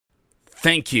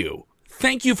Thank you.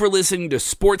 Thank you for listening to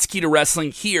Sportskeeda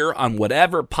Wrestling here on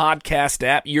whatever podcast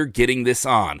app you're getting this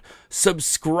on.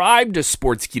 Subscribe to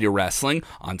Sportskeeda Wrestling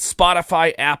on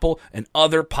Spotify, Apple, and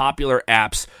other popular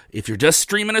apps. If you're just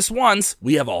streaming us once,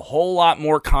 we have a whole lot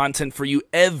more content for you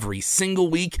every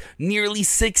single week, nearly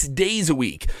 6 days a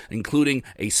week, including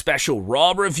a special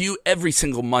Raw review every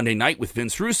single Monday night with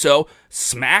Vince Russo,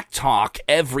 Smack Talk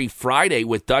every Friday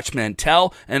with Dutch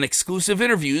Mantel, and exclusive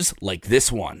interviews like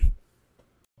this one.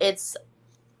 It's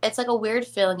like a weird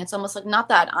feeling. It's almost like, not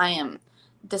that I am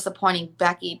disappointing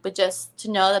Becky, but just to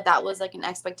know that that was like an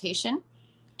expectation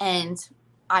and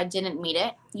I didn't meet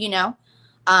it,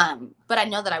 but I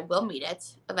know that I will meet it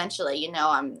eventually.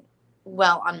 I'm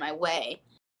well on my way.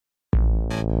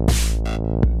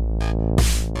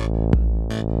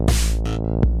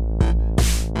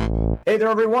 Hey there,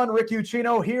 everyone. Rick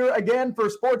Ucchino here again for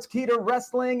Sportskeeda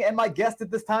Wrestling, and my guest at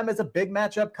this time is a big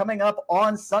matchup coming up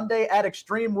on Sunday at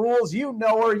Extreme Rules. You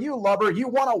know her, you love her, you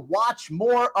want to watch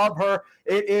more of her.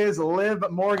 It is Liv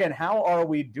Morgan. How are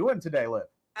we doing today, Liv?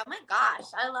 Oh my gosh,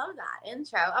 I love that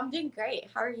intro. I'm doing great.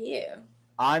 How are you?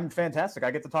 I'm fantastic.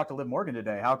 I get to talk to Liv Morgan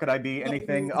today. How could I be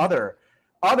anything other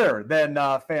than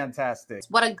fantastic?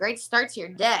 What a great start to your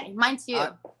day. Mine too.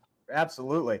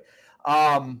 Absolutely.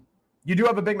 You do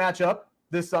have a big matchup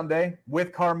this Sunday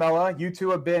with Carmella. You two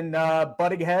have been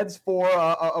butting heads for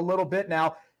a little bit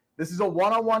now. This is a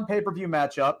one-on-one pay-per-view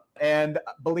matchup, and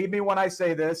believe me when I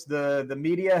say this, the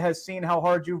media has seen how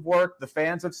hard you've worked. The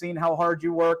fans have seen how hard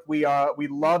you worked. We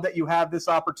love that you have this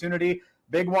opportunity.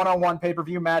 Big one-on-one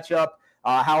pay-per-view matchup.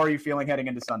 How are you feeling heading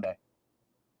into Sunday?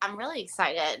 I'm really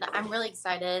excited.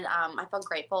 I feel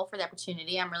grateful for the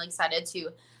opportunity. I'm really excited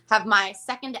to have my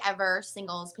second ever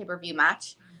singles pay-per-view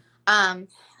match. I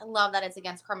love that it's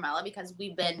against Carmella because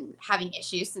we've been having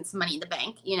issues since Money in the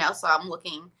Bank, so I'm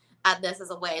looking at this as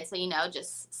a way to,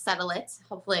 just settle it.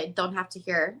 Hopefully I don't have to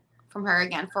hear from her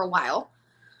again for a while.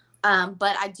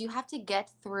 But I do have to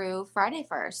get through Friday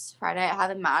first. Friday I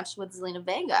have a match with Zelina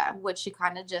Vega, which she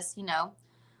kind of just,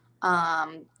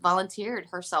 volunteered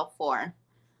herself for.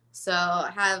 So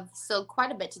I have still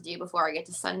quite a bit to do before I get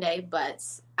to Sunday, but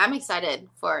I'm excited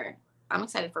for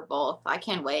both. I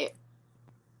can't wait.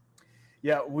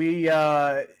 Yeah, we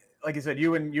like I said,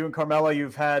 you and Carmella,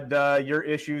 you've had your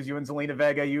issues. You and Zelina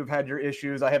Vega, you've had your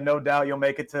issues. I have no doubt you'll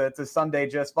make it to Sunday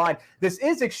just fine. This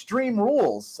is Extreme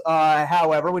Rules,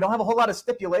 however. We don't have a whole lot of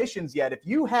stipulations yet. If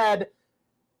you had,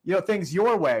 things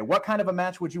your way, what kind of a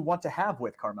match would you want to have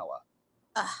with Carmella?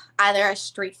 Either a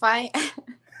street fight,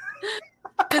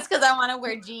 just because I want to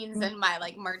wear jeans and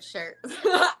my merch shirt.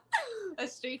 A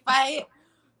street fight.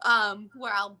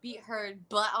 Where I'll beat her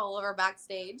butt all over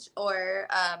backstage, or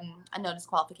a no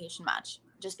disqualification match.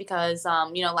 Just because,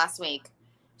 last week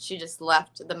she just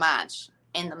left the match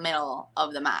in the middle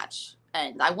of the match,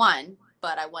 and I won,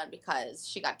 but I won because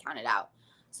she got counted out.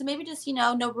 So maybe just,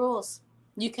 no rules.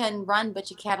 You can run, but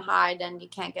you can't hide, and you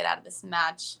can't get out of this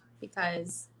match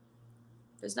because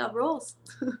there's no rules.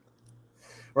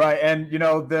 Right, and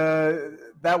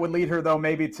that would lead her though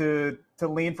maybe to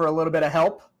lean for a little bit of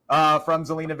help. From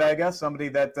Zelina Vega, somebody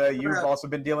that you've also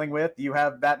been dealing with. You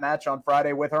have that match on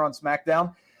Friday with her on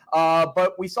SmackDown.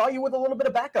 But we saw you with a little bit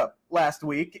of backup last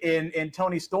week in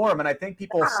Toni Storm, and I think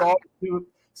people saw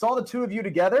the two of you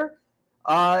together.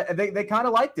 They kind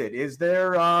of liked it. Is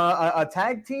there a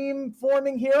tag team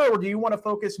forming here, or do you want to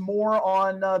focus more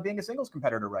on being a singles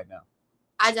competitor right now?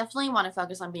 I definitely want to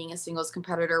focus on being a singles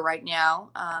competitor right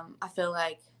now. I feel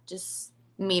like just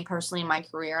me personally in my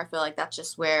career, I feel like that's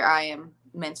just where I am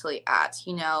mentally at.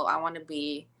 I want to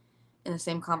be in the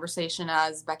same conversation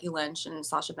as Becky Lynch and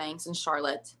Sasha Banks and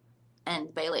Charlotte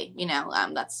and Bayley.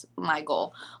 That's my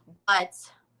goal. But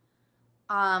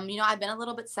I've been a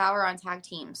little bit sour on tag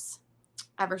teams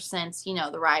ever since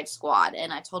the Riot Squad,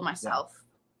 and I told myself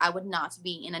I would not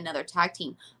be in another tag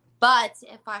team. But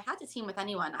if I had to team with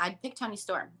anyone, I'd pick Toni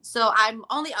Storm. So I'm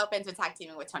only open to tag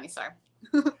teaming with Toni Storm.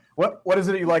 What is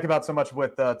it that you like about so much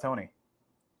with Toni?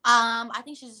 I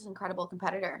think she's just an incredible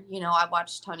competitor. I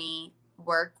watched Toni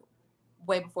work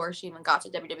way before she even got to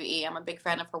WWE. I'm a big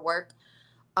fan of her work.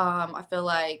 I feel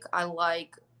like I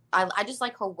just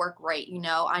like her work rate.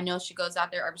 I know she goes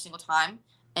out there every single time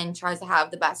and tries to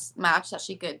have the best match that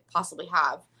she could possibly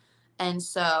have. And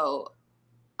so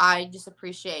I just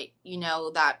appreciate,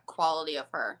 that quality of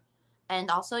her.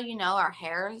 And also, our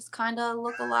hairs kind of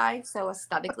look alike. So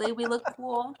aesthetically, we look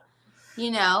cool.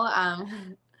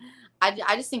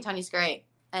 I just think Toni's great,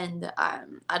 and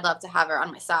I'd love to have her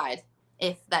on my side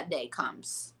if that day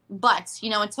comes. But,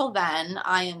 until then,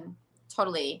 I am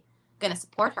totally going to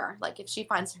support her. Like, if she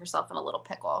finds herself in a little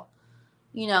pickle,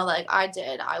 like I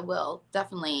did, I will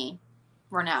definitely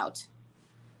run out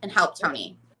and help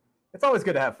Tony. It's always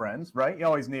good to have friends, right? You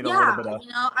always need a little bit of.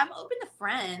 I'm open to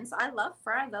friends. I love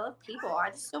friends. I love people.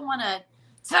 I just don't want to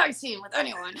tag team with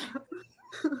anyone.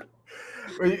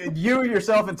 You,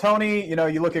 yourself, and Tony,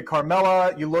 you look at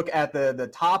Carmella, you look at the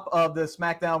top of the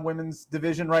SmackDown women's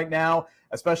division right now,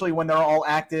 especially when they're all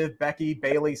active, Becky,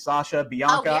 Bayley, Sasha,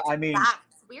 Bianca.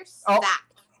 We're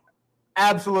stacked.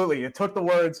 Absolutely. It took the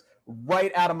words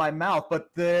right out of my mouth, but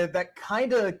that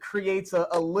kind of creates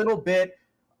a little bit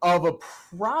of a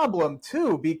problem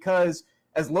too, because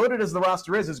as loaded as the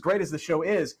roster is, as great as the show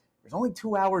is, there's only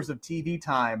 2 hours of TV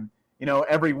time,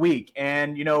 every week.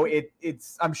 And,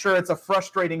 it's I'm sure it's a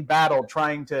frustrating battle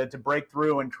trying to break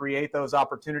through and create those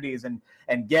opportunities and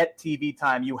get TV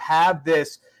time. You have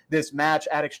this match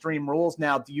at Extreme Rules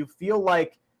now. Do you feel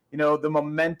like, the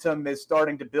momentum is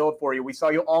starting to build for you? We saw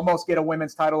you almost get a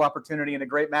women's title opportunity in a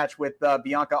great match with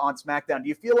Bianca on SmackDown. Do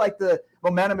you feel like the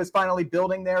momentum is finally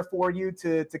building there for you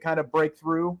to kind of break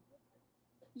through?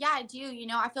 Yeah, I do.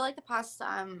 I feel like the past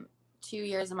 2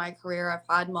 years of my career, I've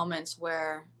had moments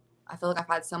where I feel like I've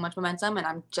had so much momentum and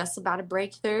I'm just about to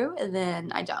break through, and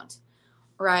then I don't.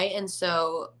 Right? And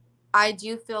so I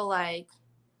do feel all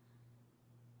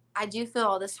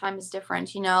this time is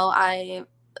different. I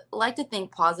like to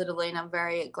think positively, and I'm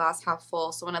very glass half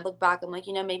full. So when I look back, I'm like,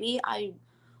 maybe I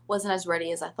wasn't as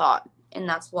ready as I thought, and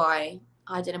that's why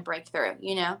I didn't break through,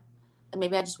 and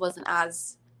maybe I just wasn't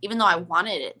as, even though I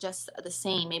wanted it just the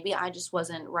same, maybe I just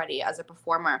wasn't ready as a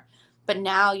performer. But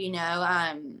now,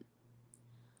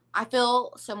 I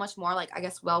feel so much more like, I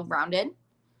guess, well-rounded.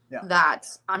 Yeah. That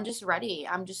I'm just ready.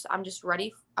 I'm just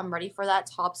ready. I'm ready for that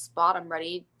top spot. I'm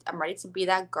ready to be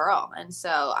that girl. And so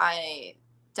I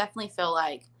definitely feel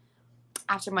like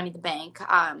after Money in the Bank,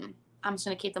 I'm just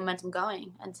going to keep the momentum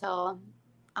going until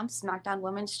I'm SmackDown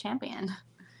Women's Champion.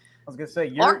 I was going to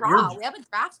say, or Raw. We have a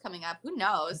draft coming up. Who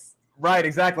knows? Right,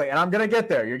 exactly. And I'm going to get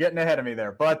there. You're getting ahead of me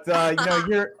there. But,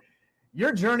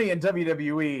 your journey in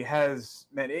WWE has,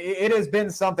 man, it has been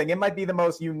something. It might be the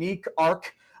most unique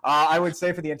arc, I would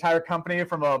say, for the entire company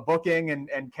from a booking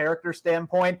and character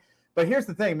standpoint. But here's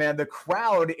the thing, man. The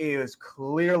crowd is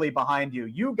clearly behind you.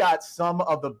 You got some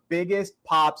of the biggest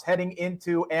pops heading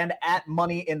into and at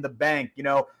Money in the Bank,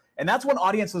 and that's when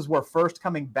audiences were first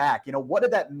coming back. What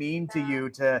did that mean to you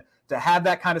to have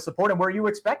that kind of support, and were you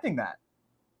expecting that?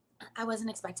 I wasn't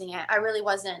expecting it. I really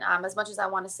wasn't. As much as I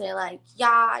want to say,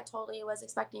 I totally was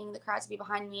expecting the crowd to be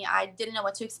behind me. I didn't know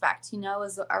what to expect. It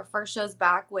was our first shows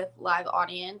back with live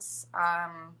audience.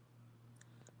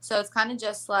 So it's kind of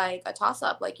just like a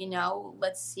toss-up.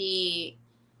 Let's see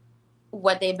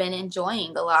what they've been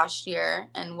enjoying the last year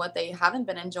and what they haven't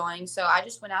been enjoying. So I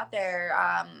just went out there,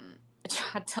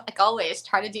 tried to, like always,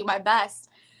 try to do my best.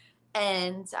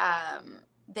 And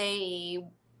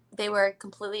they were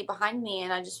completely behind me,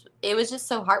 and it was just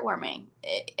so heartwarming.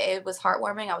 It was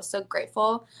heartwarming. I was so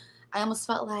grateful. I almost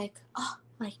felt like, oh,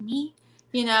 like me,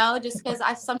 just because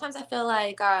sometimes I feel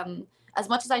like as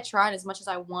much as I try and as much as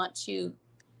I want to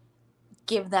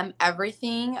give them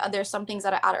everything, there's some things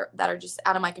that are just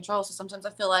out of my control. So sometimes I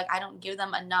feel like I don't give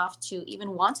them enough to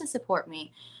even want to support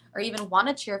me or even want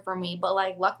to cheer for me. But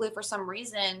luckily for some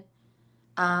reason,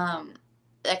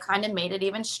 that kind of made it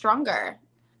even stronger.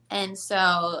 And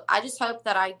so I just hope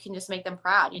that I can just make them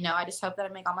proud. I just hope that I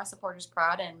make all my supporters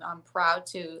proud, and I'm proud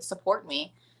to support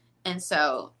me. And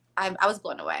so I was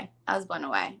blown away. I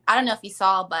don't know if you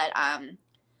saw, but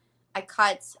I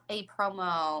cut a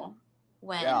promo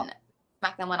when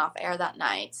SmackDown went off air that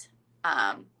night,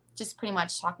 just pretty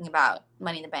much talking about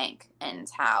Money in the Bank and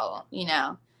how,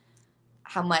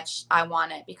 how much I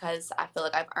want it because I feel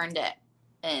like I've earned it.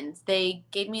 And they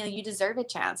gave me a "you deserve it"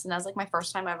 chance. And that was my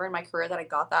first time ever in my career that I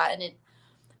got that. And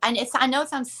I know it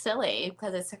sounds silly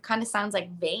because it kind of sounds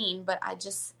like vain, but I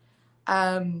just,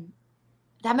 that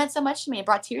meant so much to me. It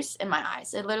brought tears in my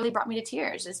eyes. It literally brought me to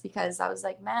tears just because I was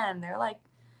like, man,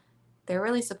 they're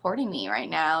really supporting me right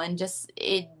now. And just,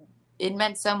 it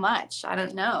meant so much. I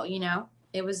don't know,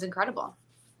 it was incredible.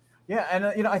 Yeah.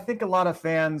 And, I think a lot of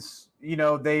fans,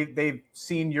 they've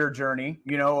seen your journey,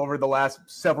 over the last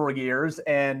several years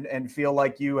and feel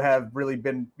like you have really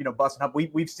been, busting up.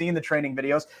 We've seen the training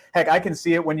videos. Heck, I can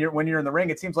see it when you're in the ring.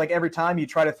 It seems like every time you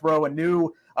try to throw a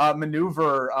new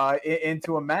maneuver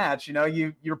into a match,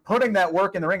 you're putting that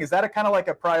work in the ring. Is that a kind of like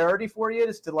a priority for you,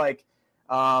 is to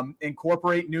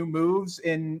incorporate new moves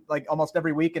in almost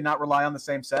every week and not rely on the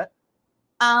same set?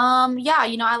 Yeah,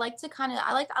 I like to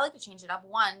change it up,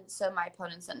 one, so my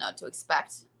opponents don't know what to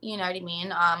expect, you know what I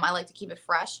mean? I like to keep it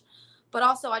fresh, But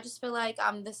also, I just feel like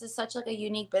this is such like a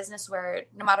unique business where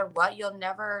no matter what, you'll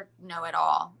never know it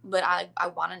all. But I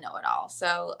want to know it all.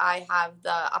 So I have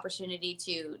the opportunity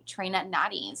to train at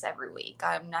Natty's every week.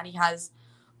 Natty has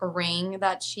a ring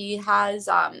that she has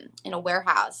in a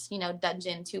warehouse,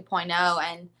 Dungeon 2.0.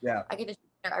 And I get to train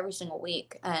there every single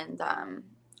week. And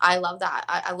I love that.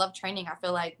 I love training. I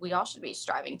feel like we all should be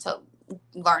striving to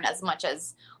learn as much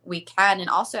as we can. And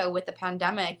also with the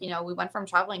pandemic, we went from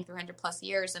traveling 300 plus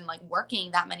years and like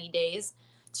working that many days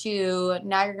to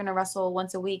now you're going to wrestle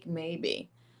once a week, maybe.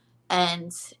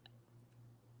 And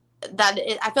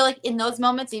I feel like in those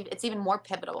moments, it's even more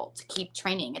pivotal to keep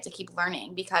training and to keep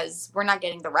learning because we're not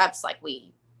getting the reps like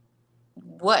we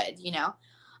would,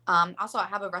 Also, I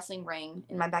have a wrestling ring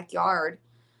in my backyard.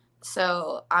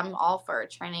 So I'm all for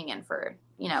training and for,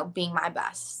 being my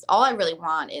best. All I really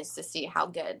want is to see how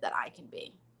good that I can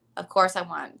be. Of course, I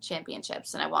want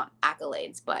championships and I want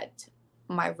accolades, but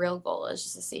my real goal is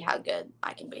just to see how good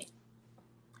I can be.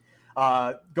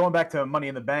 Going back to Money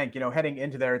in the Bank, heading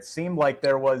into there, it seemed like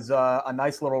there was a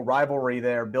nice little rivalry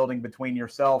there building between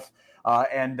yourself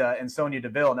and Sonya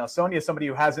Deville. Now, Sonya is somebody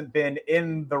who hasn't been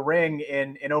in the ring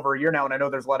in over a year now, and I know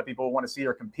there's a lot of people who want to see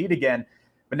her compete again.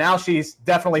 But now she's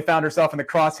definitely found herself in the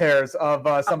crosshairs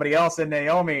of somebody else in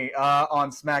Naomi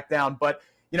on SmackDown. But,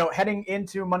 heading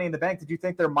into Money in the Bank, did you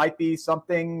think there might be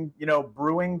something,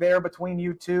 brewing there between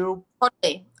you two?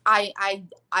 Totally. I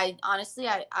honestly,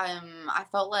 I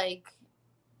felt like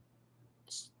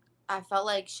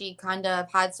she kind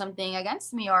of had something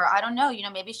against me, or I don't know,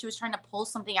 maybe she was trying to pull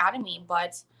something out of me,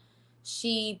 but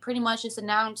she pretty much just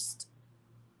announced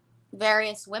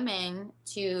various women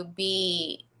to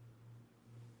be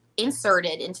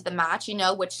inserted into the match,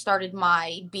 which started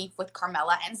my beef with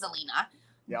Carmella and Zelina.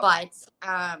 Yep. But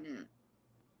I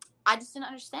just didn't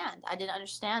understand.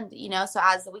 So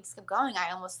as the weeks kept going,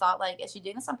 I almost thought like, is she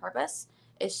doing this on purpose?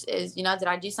 Did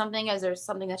I do something? Is there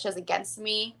something that she has against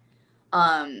me?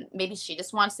 Maybe she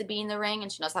just wants to be in the ring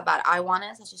and she knows how bad I want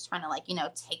it. So she's trying to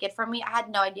take it from me. I had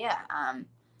no idea.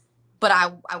 But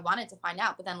I wanted to find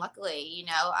out, but then luckily,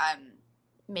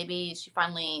 maybe she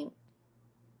finally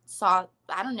saw,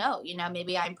 I don't know,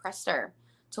 maybe I impressed her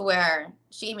to where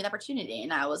she gave me the opportunity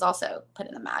and I was also put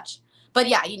in the match. But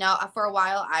yeah, for a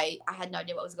while I had no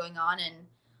idea what was going on,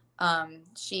 and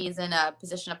she's in a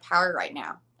position of power right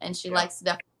now, and she likes to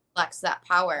definitely flex that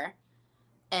power,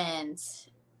 and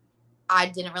I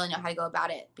didn't really know how to go about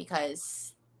it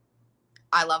because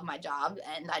I love my job,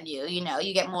 and I knew,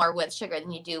 you get more with sugar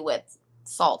than you do with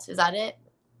salt. Is that it?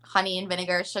 Honey and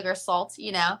vinegar, sugar, salt,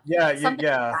 Yeah. Like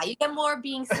that. You get more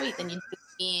being sweet than you do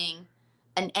being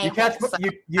an a-hole.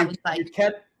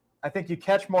 I think you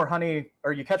catch more honey,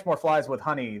 or you catch more flies with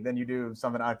honey than you do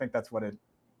something. I think that's what it.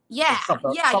 Yeah.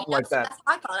 Something like that. That's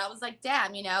how I thought. I was like,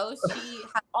 damn, she has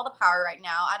all the power right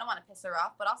now. I don't want to piss her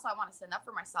off, but also I want to stand up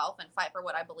for myself and fight for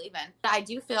what I believe in. I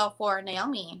do feel for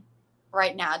Naomi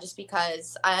right now, just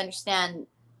because I understand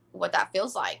what that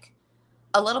feels like.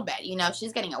 A little bit,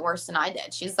 she's getting it worse than I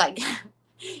did. She's like,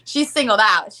 she's singled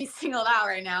out. She's singled out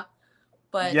right now.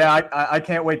 But yeah, I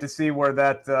can't wait to see where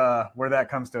that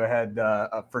comes to a head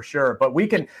for sure. But we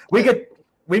could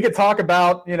talk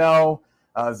about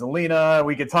Zelina.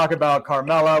 We could talk about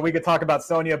Carmella. We could talk about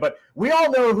Sonya. But we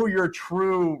all know who your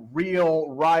true,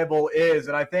 real rival is,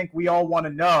 and I think we all want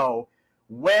to know,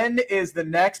 when is the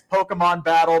next Pokemon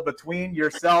battle between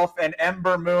yourself and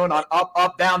Ember Moon on Up,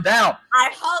 Up, Down, Down?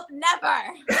 I hope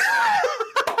never.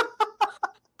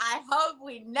 I hope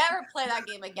we never play that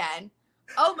game again.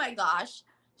 Oh my gosh.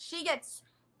 She gets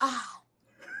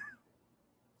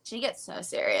so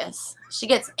serious. She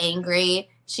gets angry.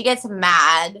 She gets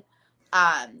mad.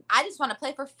 I just want to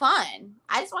play for fun.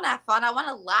 I just want to have fun. I want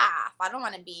to laugh. I don't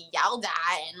want to be yelled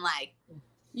at and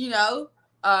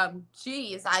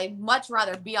geez, I'd much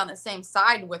rather be on the same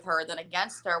side with her than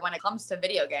against her when it comes to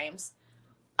video games.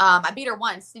 I beat her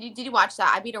once. Did you watch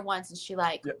that? I beat her once and she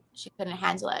couldn't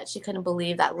handle it. She couldn't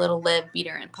believe that little Liv beat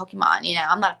her in Pokemon.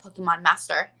 I'm not a Pokemon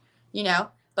master,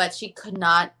 but she could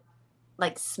not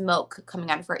smoke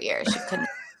coming out of her ears. She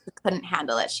couldn't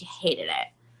handle it. She hated it.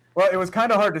 Well, it was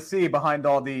kind of hard to see behind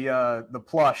all the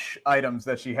plush items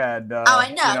that she had.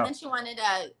 I know. And then she wanted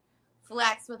to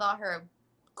flex with all her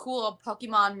cool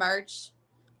Pokemon merch.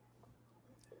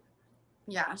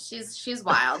 Yeah, she's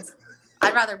wild.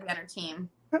 I'd rather be on her team.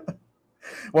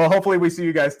 Well, hopefully we see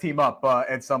you guys team up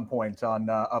at some point on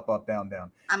Up, Up, Down,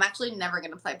 Down. I'm actually never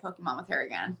going to play Pokemon with her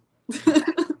again.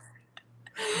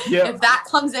 Yeah. If that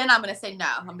comes in, I'm going to say no.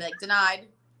 I'm going to be like, denied.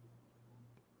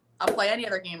 I'll play any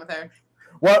other game with her.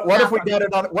 What if we got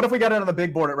it on the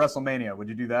big board at WrestleMania? Would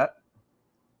you do that?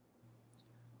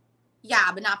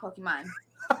 Yeah, but not Pokemon.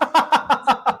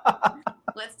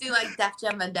 Let's do like Def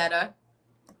Jam Vendetta.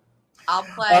 I'll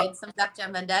play some Def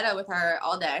Jam Vendetta with her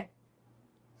all day.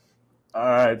 All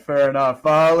right, fair enough.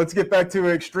 Let's get back to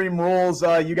Extreme Rules.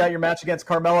 You got your match against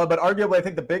Carmella, but arguably I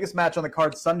think the biggest match on the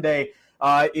card Sunday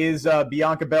is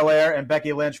Bianca Belair and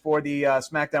Becky Lynch for the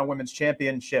SmackDown Women's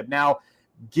Championship. Now,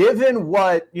 given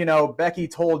what, Becky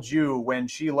told you when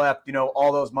she left,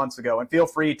 all those months ago, and feel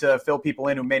free to fill people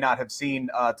in who may not have seen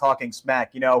Talking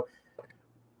Smack,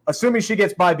 assuming she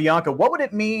gets by Bianca, what would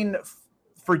it mean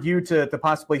for you to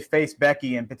possibly face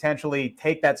Becky and potentially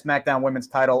take that SmackDown Women's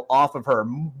title off of her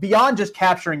beyond just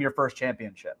capturing your first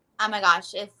championship? Oh my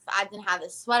gosh, if I didn't have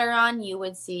this sweater on, you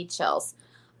would see chills.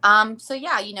 So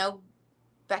yeah,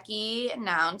 Becky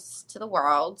announced to the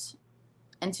world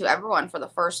and to everyone for the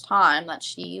first time that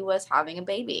she was having a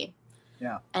baby.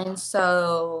 Yeah. And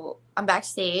so I'm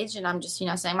backstage and I'm just,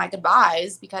 saying my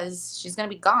goodbyes because she's going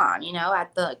to be gone,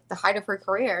 at the height of her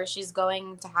career, she's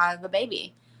going to have a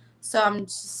baby. So I'm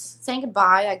just saying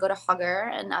goodbye. I go to hug her,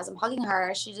 and as I'm hugging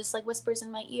her, she just like whispers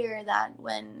in my ear that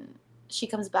when she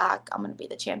comes back, I'm going to be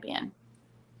the champion.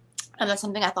 And that's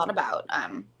something I thought about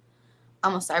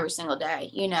almost every single day,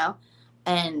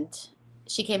 and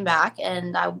she came back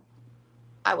and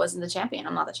I wasn't the champion.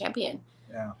 I'm not the champion.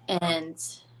 Yeah. And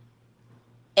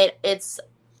it's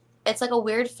like a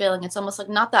weird feeling. It's almost like,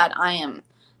 not that I am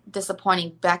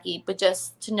disappointing Becky, but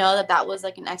just to know that was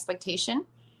like an expectation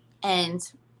and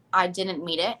I didn't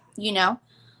meet it,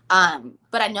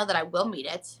 but I know that I will meet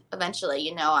it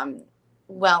eventually. I'm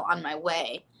well on my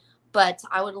way, but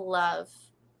I would love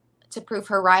to prove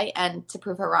her right and to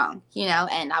prove her wrong,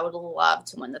 and I would love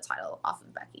to win the title off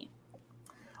of Becky.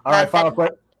 All right, final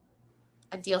question.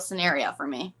 Ideal scenario for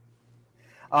me.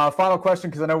 Final question,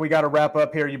 because I know we got to wrap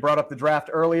up here. You brought up the draft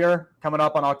earlier, coming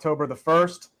up on October the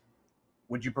 1st.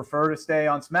 Would you prefer to stay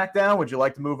on SmackDown? Would you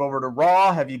like to move over to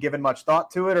Raw? Have you given much thought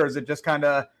to it, or is it just kind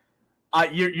of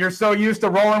you're so used to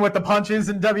rolling with the punches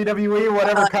in WWE,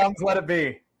 whatever comes, let it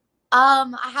be?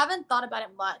 I haven't thought about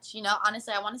it much.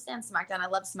 Honestly, I want to stay on SmackDown. I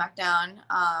love SmackDown.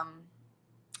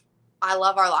 I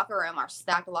love our locker room, our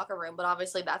stacked locker room, but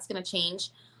obviously that's going to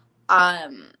change.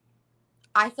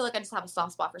 I feel like I just have a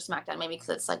soft spot for SmackDown, maybe because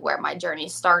it's like where my journey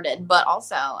started. But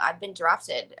also, I've been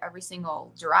drafted every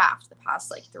single draft the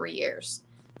past 3 years.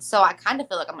 So I kind of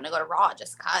feel like I'm going to go to Raw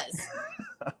just because.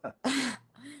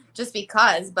 Just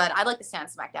because. But I'd like to stay on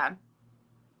SmackDown.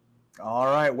 All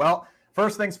right. Well,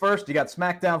 first things first, you got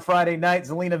SmackDown Friday night,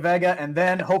 Zelina Vega, and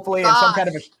then hopefully some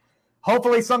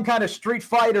kind of Street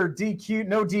Fighter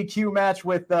no DQ match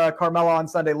with Carmella on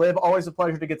Sunday. Liv, always a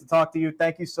pleasure to get to talk to you.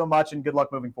 Thank you so much, and good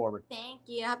luck moving forward. Thank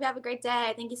you. I hope you have a great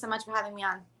day. Thank you so much for having me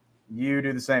on. You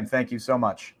do the same. Thank you so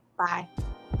much. Bye.